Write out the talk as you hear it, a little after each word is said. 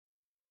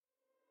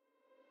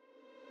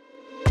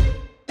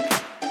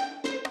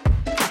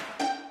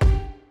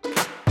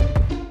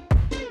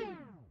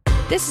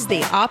This is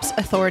the Ops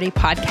Authority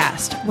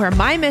podcast, where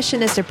my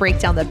mission is to break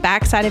down the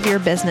backside of your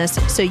business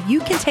so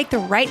you can take the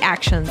right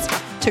actions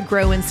to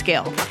grow and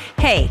scale.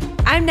 Hey,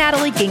 I'm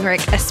Natalie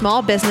Gingrich, a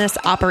small business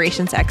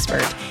operations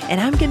expert,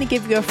 and I'm going to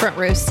give you a front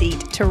row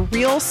seat to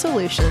real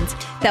solutions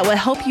that will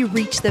help you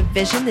reach the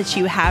vision that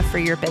you have for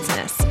your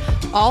business,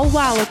 all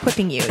while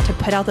equipping you to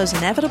put out those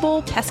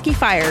inevitable pesky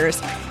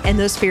fires and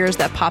those fears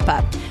that pop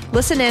up.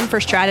 Listen in for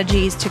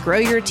strategies to grow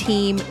your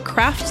team,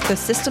 craft the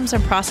systems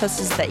and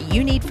processes that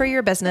you need for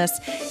your business,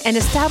 and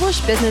establish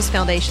business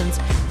foundations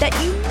that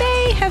you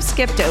may have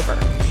skipped over.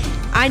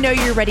 I know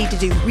you're ready to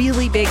do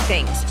really big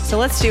things, so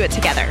let's do it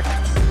together.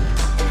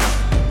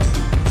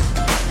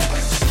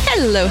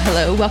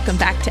 Hello. Welcome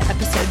back to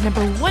episode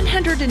number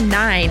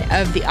 109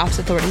 of the Ops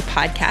Authority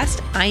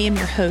podcast. I am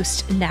your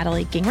host,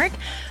 Natalie Gingrich.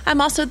 I'm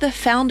also the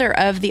founder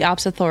of the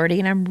Ops Authority,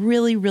 and I'm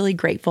really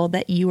grateful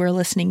that you are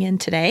listening in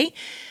today.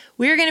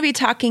 We're going to be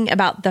talking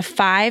about the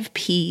 5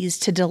 Ps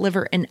to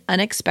deliver an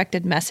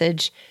unexpected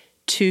message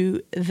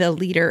to the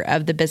leader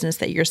of the business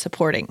that you're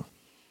supporting.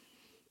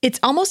 It's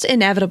almost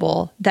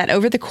inevitable that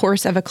over the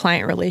course of a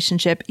client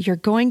relationship, you're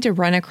going to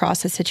run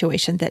across a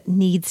situation that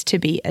needs to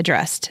be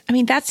addressed. I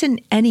mean, that's in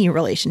any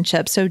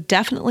relationship. So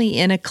definitely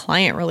in a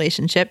client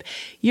relationship,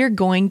 you're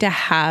going to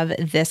have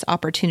this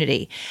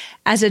opportunity.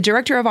 As a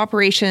director of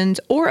operations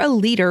or a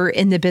leader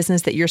in the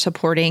business that you're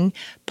supporting,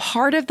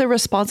 part of the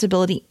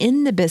responsibility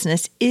in the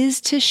business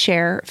is to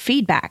share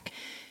feedback.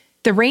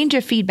 The range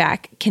of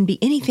feedback can be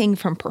anything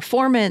from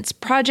performance,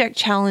 project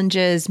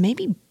challenges,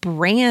 maybe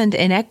brand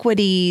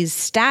inequities,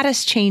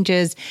 status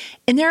changes,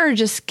 and there are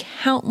just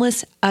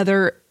countless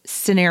other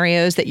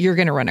scenarios that you're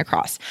going to run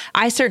across.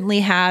 I certainly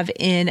have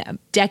in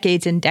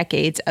decades and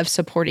decades of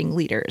supporting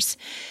leaders.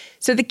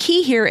 So the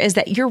key here is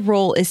that your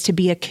role is to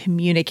be a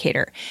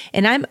communicator.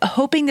 And I'm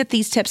hoping that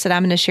these tips that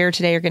I'm going to share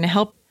today are going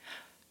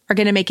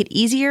to make it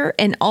easier,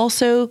 and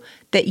also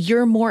that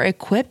you're more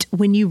equipped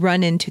when you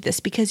run into this,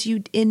 because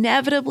you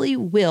inevitably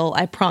will,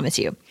 I promise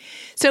you.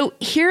 So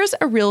here's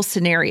a real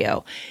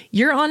scenario.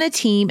 You're on a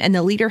team and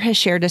the leader has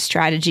shared a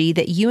strategy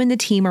that you and the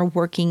team are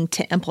working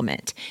to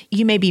implement.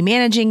 You may be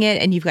managing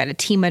it and you've got a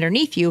team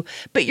underneath you,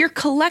 but you're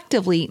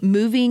collectively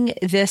moving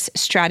this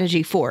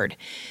strategy forward.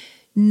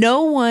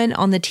 No one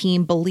on the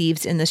team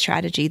believes in the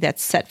strategy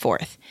that's set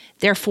forth.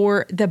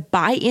 Therefore, the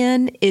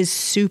buy-in is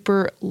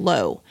super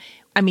low.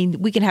 I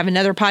mean, we can have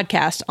another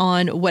podcast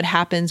on what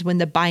happens when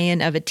the buy-in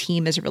of a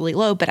team is really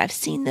low, but I've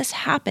seen this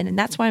happen, and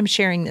that's why I'm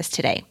sharing this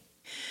today.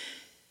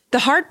 The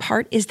hard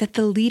part is that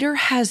the leader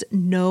has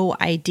no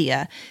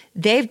idea.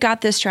 They've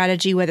got this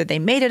strategy, whether they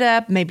made it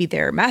up, maybe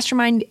their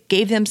mastermind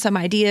gave them some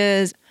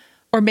ideas,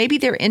 or maybe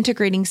they're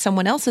integrating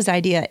someone else's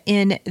idea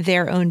in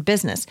their own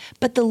business.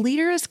 But the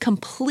leader is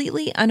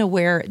completely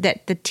unaware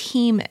that the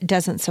team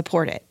doesn't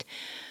support it.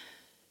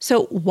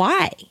 So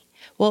why?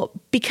 Well,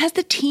 because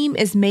the team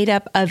is made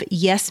up of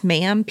yes,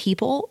 ma'am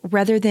people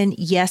rather than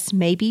yes,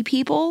 maybe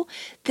people,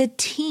 the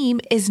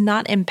team is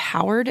not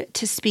empowered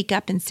to speak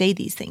up and say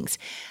these things.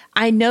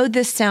 I know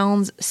this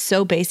sounds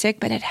so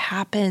basic, but it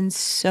happens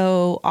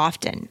so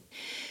often.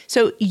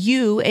 So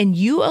you and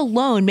you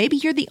alone, maybe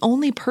you're the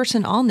only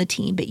person on the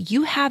team, but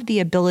you have the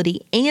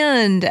ability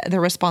and the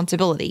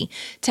responsibility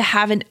to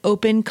have an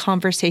open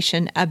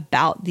conversation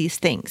about these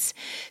things.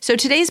 So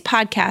today's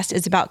podcast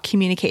is about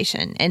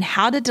communication and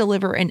how to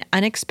deliver an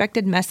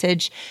unexpected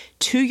message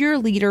to your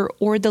leader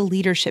or the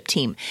leadership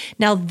team.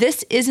 Now,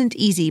 this isn't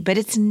easy, but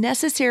it's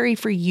necessary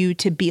for you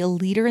to be a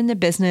leader in the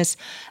business,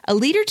 a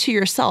leader to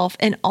yourself,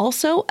 and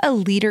also a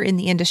leader in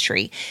the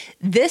industry.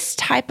 This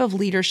type of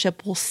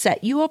leadership will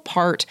set you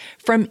apart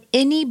from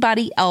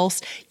anybody else.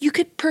 You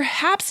could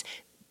perhaps,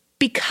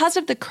 because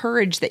of the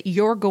courage that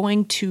you're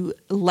going to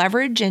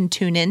leverage and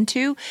tune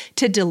into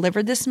to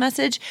deliver this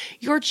message,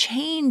 you're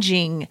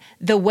changing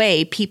the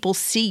way people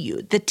see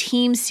you, the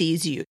team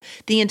sees you,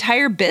 the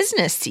entire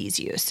business sees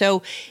you.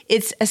 So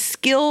it's a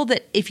skill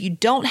that if you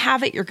don't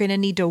have it, you're going to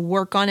need to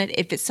work on it.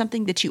 If it's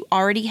something that you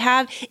already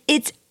have,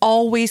 it's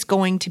always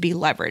going to be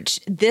leveraged.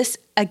 This,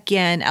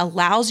 again,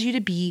 allows you to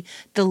be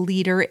the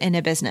leader in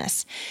a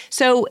business.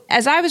 So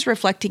as I was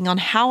reflecting on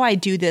how I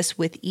do this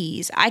with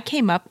ease, I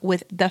came up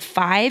with the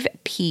 5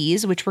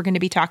 Ps, which we're going to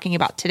be talking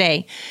about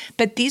today.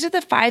 But these are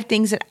the 5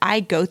 things that I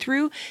go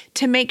through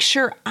to make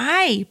sure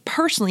I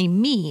personally,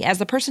 me, as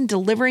the person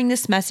delivering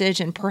this message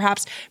and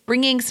perhaps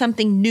bringing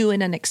something new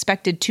and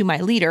unexpected to my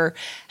leader,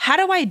 how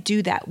do I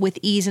do that with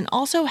ease? And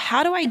also,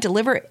 how do I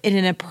deliver it in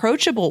an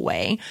approachable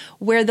way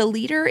where the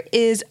leader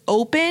is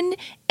open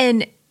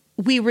and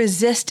we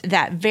resist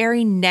that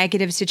very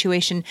negative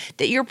situation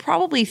that you're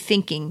probably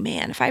thinking,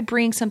 man, if I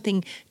bring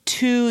something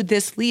to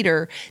this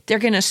leader, they're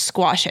going to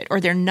squash it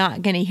or they're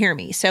not going to hear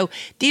me. So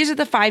these are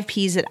the 5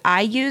 Ps that I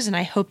use, and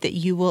I hope that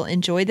you will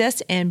enjoy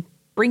this and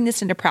bring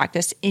this into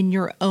practice in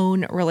your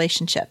own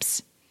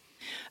relationships.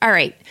 All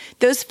right,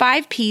 those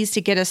 5 Ps to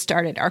get us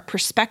started are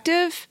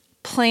perspective,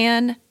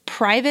 plan,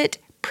 private,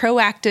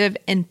 proactive,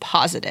 and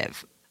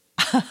positive.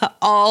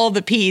 All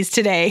the Ps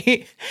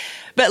today.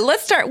 But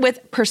let's start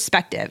with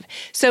perspective.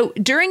 So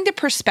during the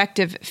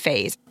perspective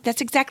phase,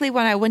 that's exactly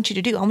what I want you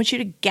to do. I want you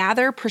to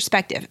gather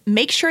perspective.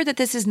 Make sure that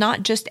this is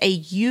not just a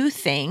you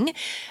thing.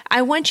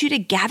 I want you to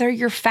gather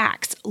your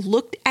facts.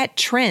 Look at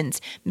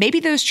trends. Maybe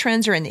those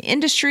trends are in the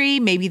industry.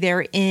 Maybe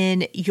they're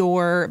in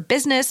your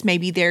business.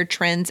 Maybe they're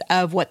trends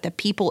of what the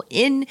people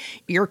in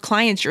your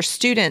clients, your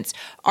students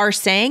are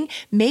saying.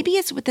 Maybe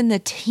it's within the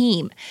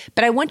team.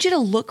 But I want you to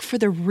look for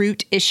the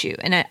root issue.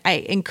 And I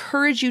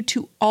encourage you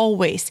to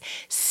always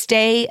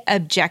stay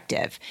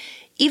objective.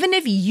 Even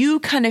if you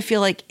kind of feel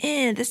like,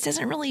 this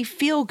doesn't really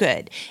feel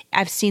good.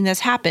 I've seen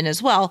this happen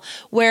as well,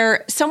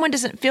 where someone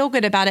doesn't feel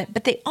good about it,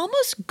 but they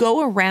almost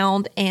go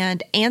around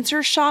and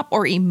answer shop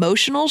or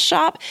emotional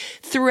shop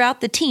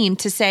throughout the team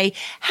to say,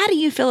 how do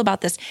you feel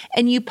about this?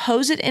 And you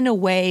pose it in a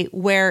way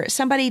where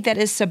somebody that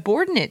is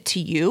subordinate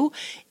to you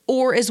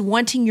or is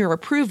wanting your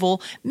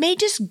approval may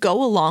just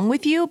go along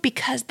with you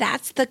because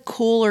that's the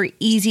cool or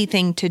easy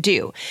thing to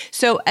do.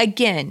 So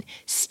again,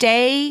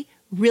 stay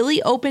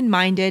really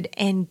open-minded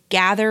and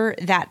gather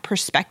that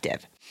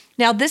perspective.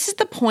 Now, this is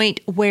the point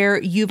where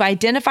you've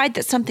identified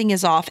that something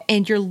is off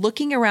and you're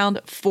looking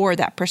around for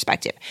that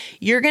perspective.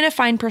 You're going to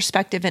find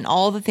perspective in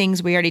all the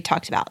things we already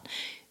talked about.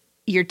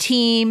 Your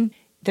team,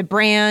 the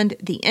brand,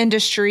 the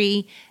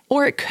industry,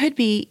 or it could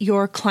be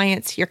your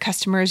clients, your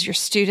customers, your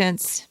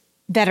students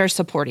that are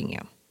supporting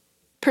you.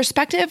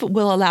 Perspective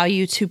will allow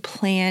you to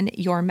plan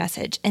your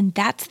message, and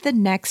that's the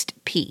next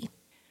P.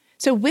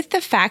 So with the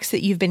facts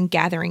that you've been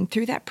gathering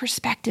through that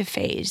perspective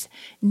phase,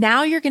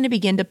 now you're going to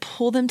begin to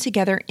pull them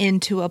together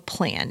into a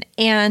plan.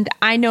 And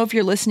I know if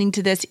you're listening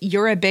to this,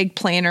 you're a big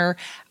planner.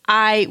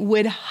 I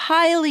would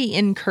highly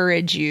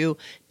encourage you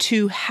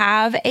to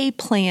have a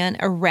plan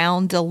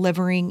around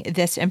delivering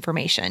this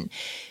information.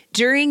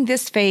 During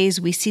this phase,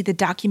 we see the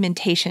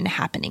documentation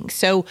happening.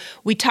 So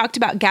we talked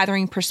about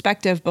gathering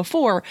perspective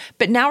before,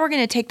 but now we're going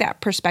to take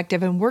that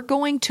perspective and we're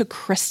going to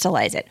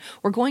crystallize it.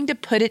 We're going to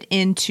put it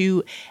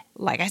into,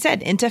 like I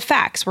said, into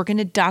facts. We're going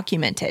to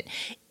document it.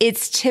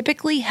 It's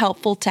typically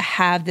helpful to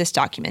have this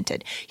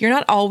documented. You're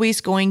not always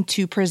going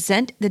to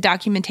present the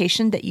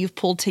documentation that you've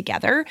pulled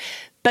together,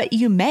 but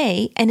you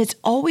may, and it's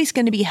always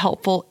going to be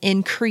helpful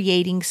in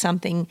creating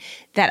something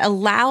that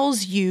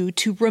allows you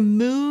to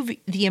remove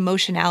the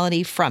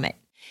emotionality from it.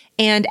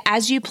 And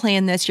as you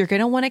plan this, you're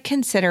going to want to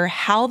consider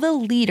how the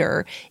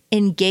leader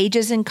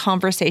engages in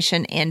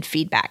conversation and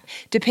feedback,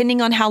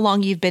 depending on how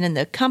long you've been in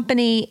the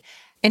company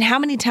and how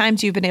many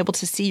times you've been able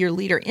to see your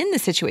leader in the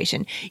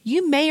situation.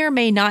 You may or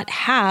may not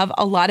have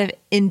a lot of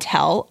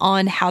intel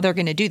on how they're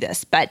going to do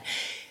this, but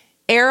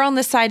err on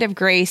the side of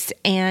grace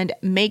and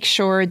make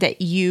sure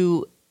that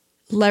you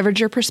leverage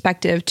your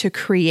perspective to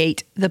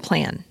create the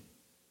plan.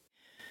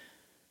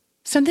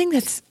 Something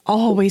that's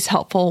always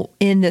helpful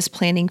in this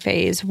planning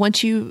phase,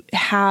 once you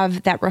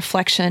have that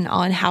reflection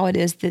on how it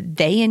is that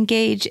they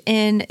engage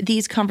in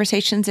these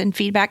conversations and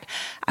feedback,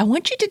 I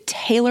want you to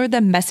tailor the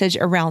message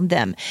around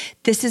them.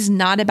 This is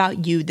not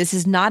about you. This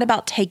is not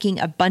about taking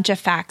a bunch of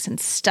facts and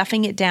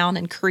stuffing it down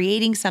and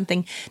creating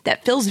something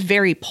that feels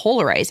very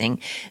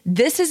polarizing.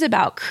 This is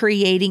about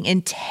creating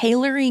and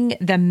tailoring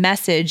the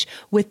message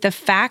with the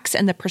facts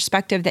and the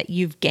perspective that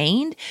you've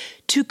gained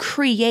to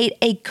create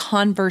a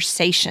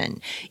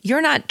conversation.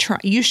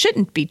 You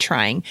shouldn't be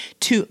trying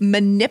to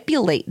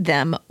manipulate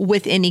them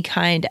with any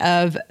kind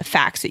of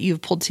facts that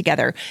you've pulled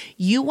together.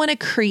 You want to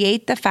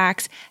create the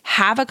facts,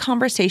 have a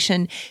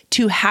conversation.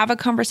 To have a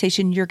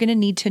conversation, you're going to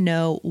need to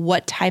know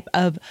what type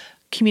of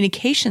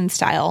communication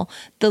style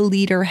the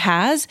leader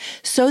has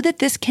so that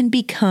this can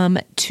become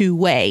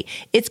two-way.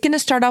 It's going to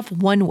start off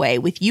one way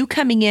with you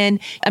coming in.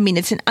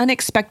 It's an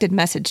unexpected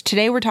message.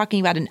 Today, we're talking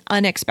about an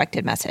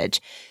unexpected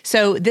message.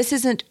 So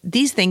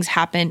these things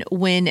happen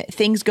when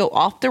things go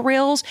off the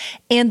rails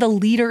and the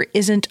leader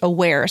isn't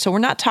aware. So we're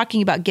not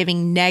talking about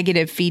giving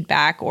negative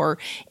feedback or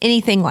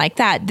anything like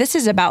that. This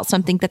is about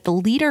something that the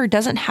leader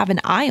doesn't have an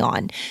eye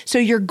on. So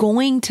you're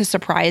going to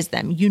surprise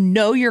them. You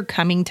know you're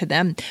coming to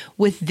them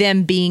with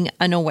them being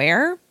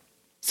unaware.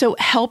 So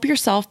help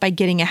yourself by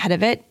getting ahead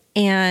of it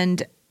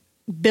and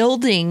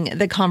building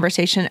the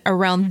conversation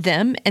around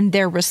them and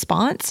their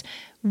response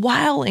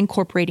while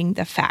incorporating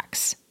the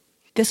facts.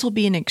 This will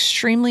be an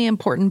extremely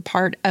important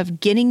part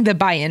of getting the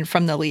buy-in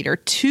from the leader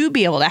to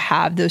be able to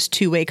have those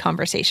two-way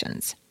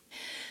conversations.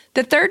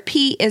 The third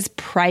P is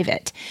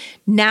private.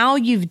 Now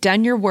you've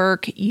done your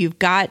work, you've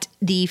got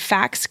the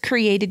facts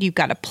created, you've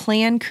got a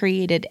plan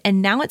created,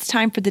 and now it's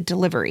time for the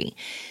delivery.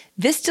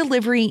 This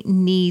delivery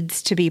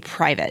needs to be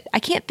private. I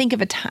can't think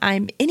of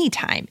any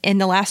time in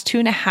the last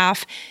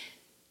 2.5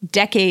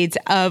 decades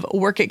of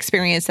work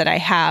experience that I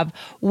have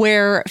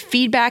where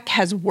feedback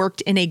has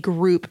worked in a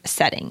group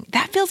setting.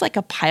 That feels like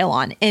a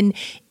pile-on. And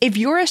if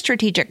you're a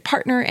strategic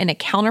partner and a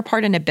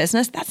counterpart in a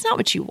business, that's not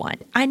what you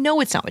want. I know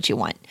it's not what you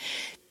want.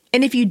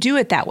 And if you do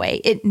it that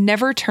way, it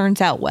never turns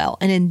out well.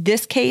 And in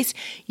this case,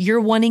 you're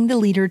wanting the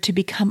leader to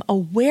become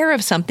aware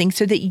of something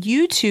so that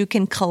you two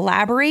can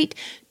collaborate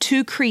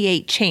to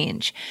create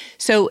change.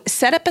 So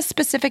set up a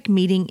specific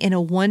meeting in a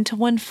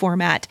one-to-one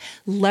format,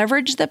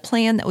 leverage the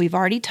plan that we've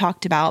already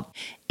talked about,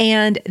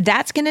 and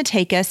that's going to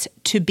take us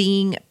to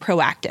being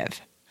proactive.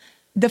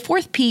 The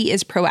fourth P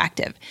is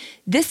proactive.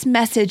 This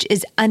message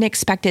is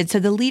unexpected, so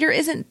the leader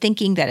isn't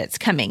thinking that it's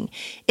coming.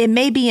 It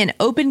may be an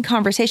open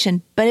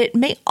conversation, but it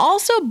may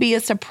also be a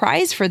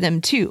surprise for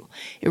them too.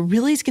 It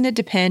really is going to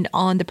depend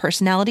on the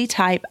personality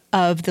type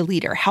of the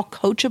leader, how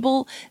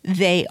coachable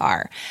they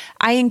are.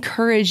 I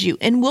encourage you,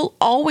 and will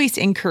always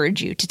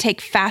encourage you, to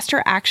take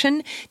faster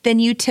action than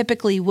you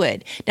typically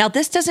would. Now,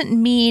 this doesn't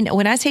mean,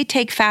 when I say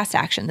take fast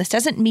action, this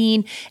doesn't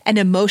mean an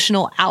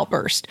emotional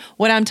outburst.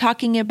 What I'm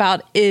talking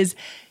about is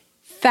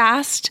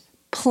fast,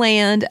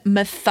 planned,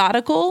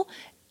 methodical,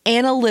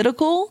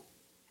 analytical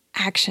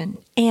action.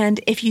 And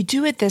if you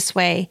do it this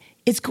way,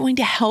 it's going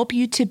to help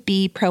you to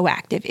be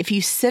proactive. If you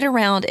sit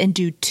around and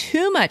do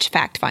too much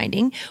fact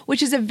finding,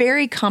 which is a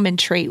very common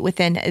trait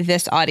within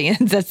this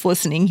audience that's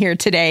listening here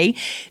today,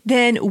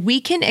 then we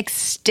can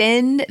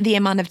extend the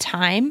amount of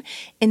time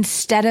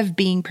instead of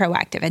being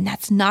proactive. And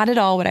that's not at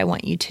all what I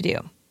want you to do.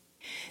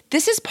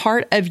 This is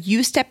part of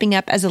you stepping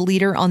up as a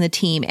leader on the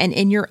team and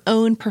in your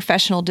own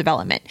professional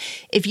development.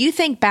 If you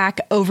think back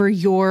over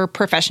your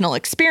professional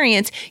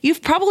experience,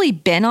 you've probably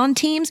been on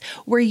teams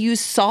where you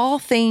saw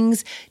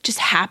things just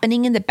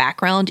happening in the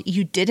background.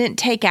 You didn't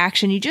take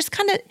action.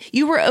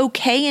 You were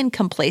okay and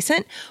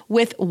complacent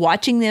with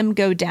watching them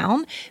go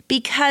down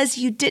because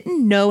you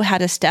didn't know how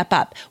to step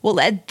up. Well,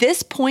 at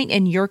this point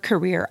in your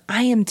career,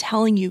 I am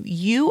telling you,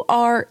 you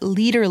are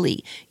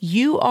leaderly.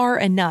 You are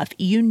enough.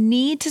 You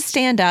need to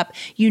stand up.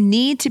 You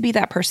need to be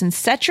that person.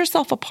 Set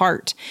yourself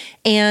apart.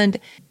 And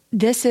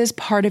this is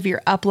part of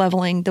your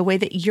up-leveling, the way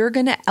that you're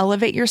going to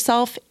elevate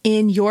yourself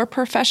in your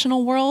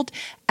professional world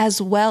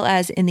as well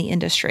as in the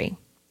industry.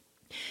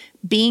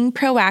 Being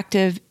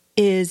proactive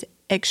is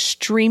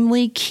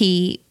extremely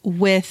key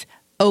with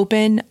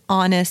open,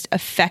 honest,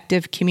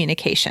 effective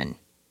communication.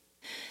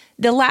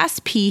 The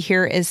last P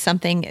here is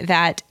something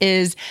that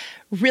is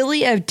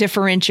really a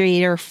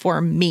differentiator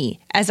for me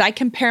as I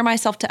compare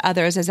myself to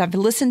others, as I've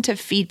listened to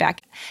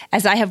feedback,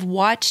 as I have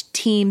watched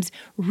teams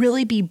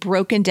really be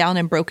broken down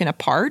and broken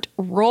apart,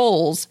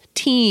 roles,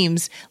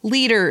 teams,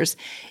 leaders.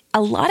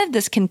 A lot of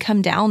this can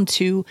come down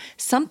to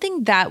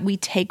something that we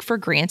take for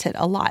granted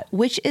a lot,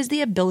 which is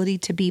the ability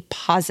to be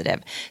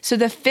positive. So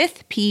the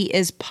fifth P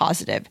is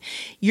positive.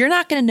 You're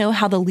not going to know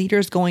how the leader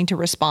is going to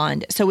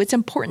respond. So it's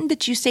important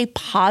that you stay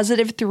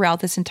positive throughout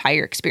this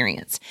entire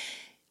experience.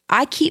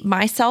 I keep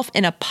myself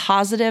in a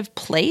positive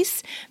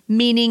place,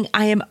 meaning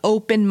I am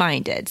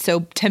open-minded.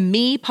 So to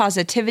me,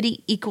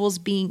 positivity equals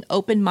being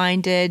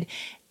open-minded.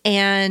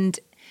 And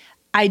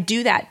I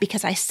do that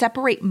because I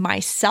separate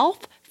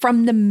myself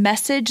from the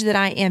message that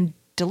I am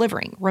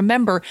delivering.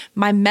 Remember,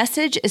 my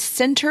message is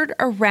centered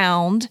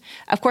around,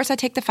 of course, I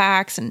take the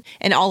facts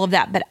and all of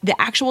that, but the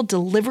actual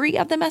delivery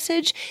of the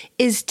message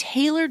is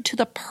tailored to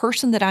the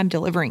person that I'm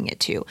delivering it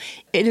to.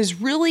 It is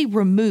really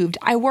removed.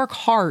 I work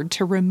hard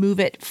to remove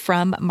it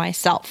from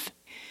myself.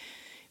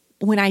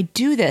 When I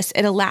do this,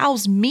 it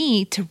allows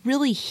me to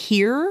really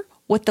hear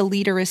what the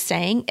leader is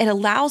saying. It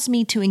allows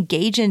me to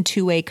engage in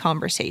two-way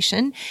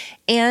conversation,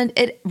 and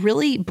it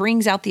really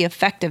brings out the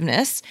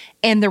effectiveness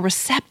and the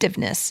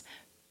receptiveness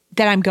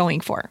that I'm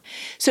going for.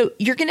 So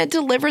you're going to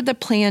deliver the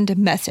planned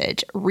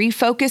message.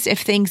 Refocus if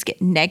things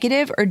get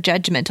negative or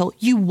judgmental.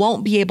 You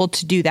won't be able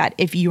to do that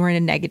if you're in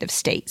a negative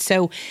state.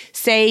 So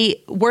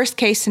say worst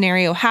case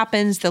scenario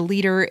happens, the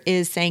leader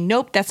is saying,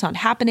 nope, that's not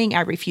happening.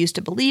 I refuse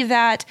to believe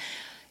that.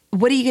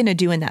 What are you going to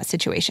do in that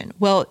situation?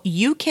 Well,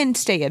 you can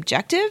stay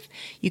objective,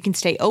 you can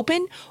stay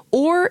open,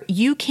 or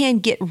you can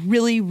get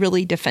really,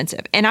 really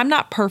defensive. And I'm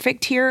not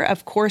perfect here.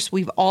 Of course,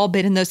 we've all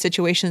been in those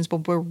situations where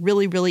we're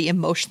really, really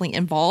emotionally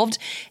involved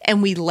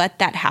and we let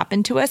that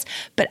happen to us.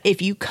 But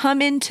if you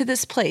come into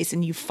this place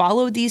and you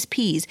follow these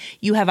P's,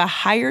 you have a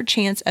higher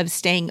chance of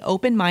staying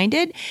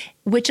open-minded,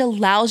 which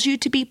allows you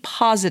to be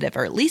positive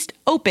or at least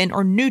open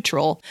or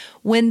neutral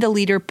when the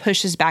leader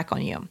pushes back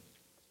on you.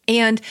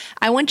 And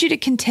I want you to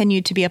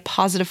continue to be a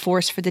positive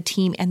force for the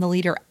team and the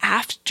leader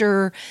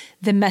after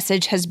the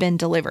message has been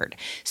delivered.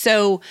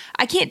 So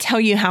I can't tell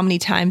you how many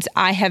times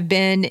I have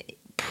been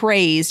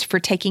praised for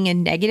taking a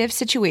negative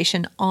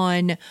situation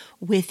on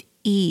with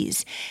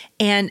ease.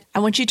 And I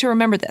want you to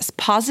remember this.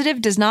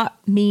 Positive does not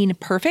mean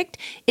perfect.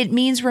 It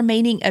means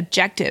remaining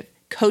objective,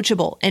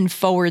 coachable, and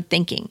forward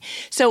thinking.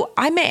 So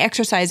I may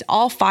exercise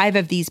all 5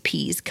 of these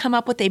P's, come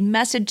up with a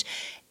message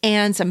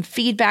and some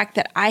feedback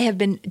that I have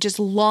been just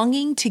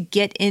longing to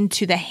get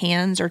into the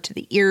hands or to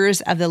the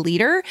ears of the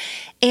leader.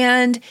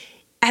 And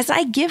as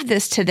I give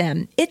this to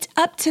them, it's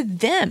up to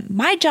them.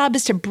 My job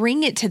is to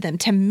bring it to them,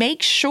 to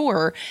make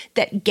sure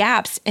that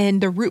gaps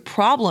and the root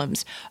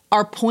problems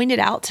are pointed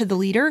out to the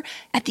leader.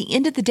 At the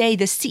end of the day,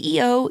 the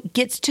CEO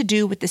gets to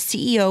do what the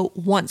CEO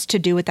wants to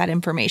do with that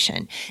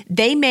information.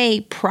 They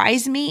may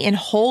prize me and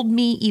hold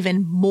me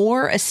even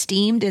more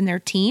esteemed in their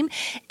team,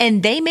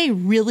 and they may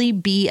really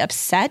be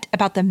upset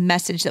about the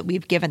message that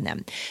we've given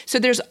them. So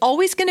there's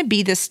always going to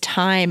be this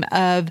time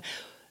of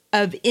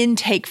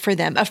intake for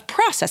them, of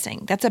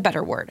processing. That's a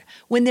better word.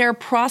 When they're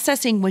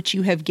processing what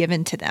you have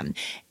given to them.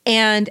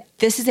 And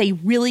this is a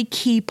really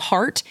key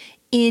part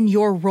in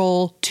your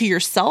role to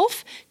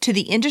yourself, to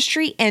the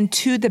industry, and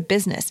to the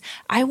business.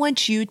 I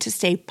want you to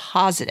stay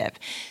positive.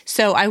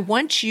 So I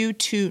want you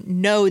to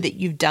know that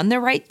you've done the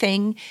right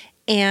thing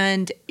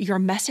and your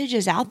message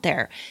is out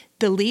there.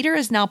 The leader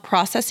is now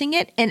processing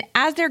it. And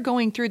as they're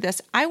going through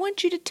this, I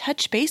want you to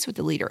touch base with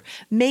the leader,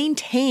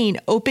 maintain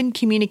open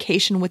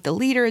communication with the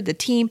leader, the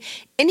team,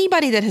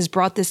 anybody that has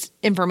brought this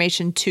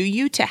information to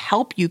you to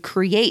help you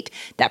create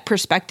that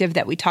perspective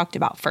that we talked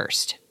about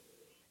first.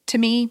 To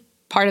me,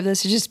 part of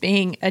this is just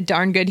being a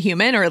darn good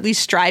human, or at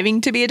least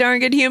striving to be a darn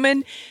good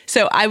human.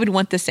 So I would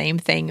want the same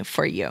thing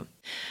for you.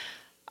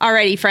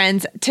 Alrighty,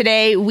 friends.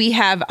 Today we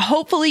have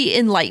hopefully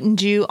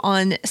enlightened you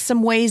on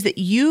some ways that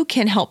you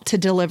can help to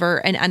deliver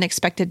an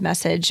unexpected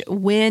message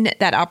when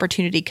that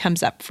opportunity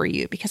comes up for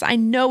you, because I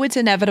know it's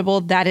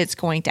inevitable that it's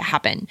going to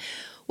happen.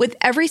 With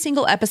every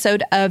single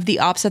episode of the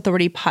Ops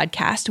Authority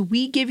podcast,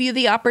 we give you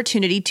the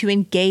opportunity to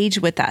engage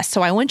with us.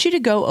 So I want you to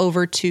go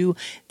over to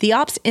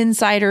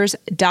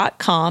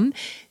theopsinsiders.com.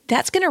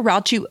 That's going to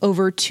route you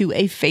over to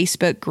a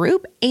Facebook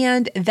group,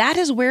 and that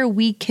is where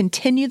we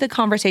continue the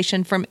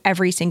conversation from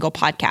every single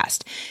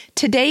podcast.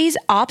 Today's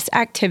ops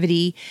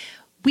activity,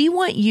 we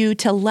want you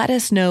to let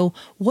us know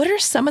what are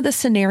some of the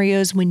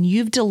scenarios when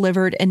you've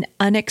delivered an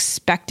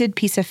unexpected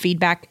piece of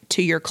feedback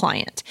to your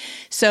client.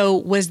 So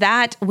was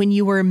that when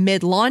you were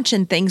mid-launch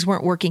and things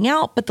weren't working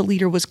out, but the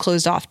leader was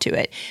closed off to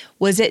it?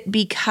 Was it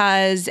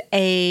because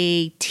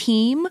a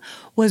team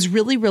was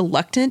really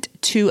reluctant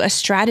to a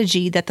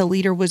strategy that the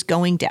leader was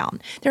going down?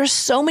 There are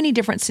so many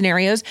different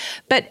scenarios,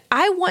 but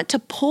I want to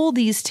pull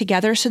these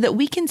together so that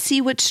we can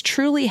see what's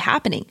truly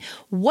happening.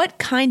 What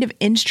kind of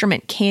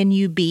instrument can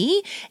you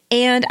be?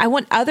 And I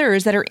want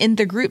others that are in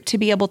the group to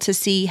be able to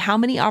see how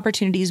many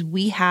opportunities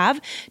we have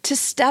to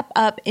step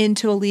up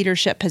into a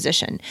leadership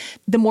position.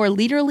 The more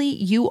leaderly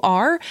you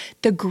are,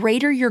 the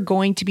greater you're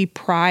going to be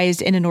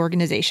prized in an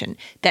organization.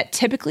 That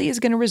typically is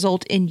going to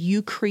result in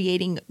you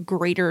creating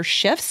greater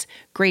shifts,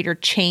 greater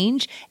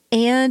change,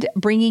 and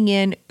bringing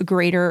in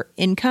greater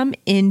income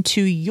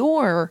into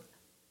your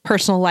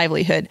personal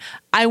livelihood.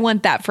 I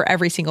want that for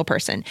every single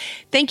person.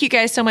 Thank you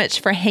guys so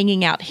much for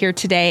hanging out here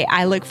today.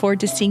 I look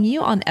forward to seeing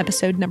you on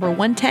episode number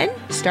 110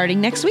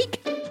 starting next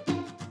week.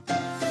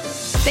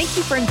 Thank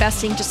you for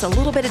investing just a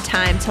little bit of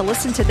time to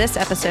listen to this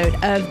episode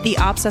of the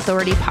Ops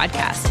Authority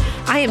podcast.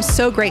 I am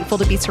so grateful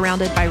to be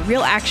surrounded by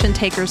real action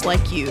takers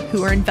like you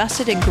who are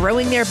invested in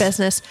growing their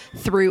business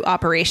through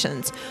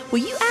operations. Will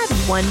you add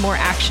one more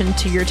action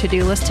to your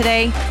to-do list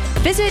today?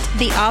 Visit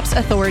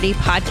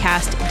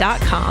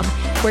theopsauthoritypodcast.com,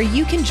 where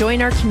you can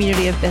join our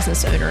community of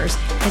business owners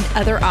and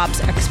other ops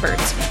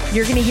experts.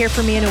 You're going to hear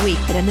from me in a week,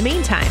 but in the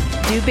meantime,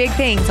 do big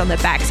things on the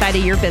backside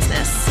of your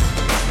business.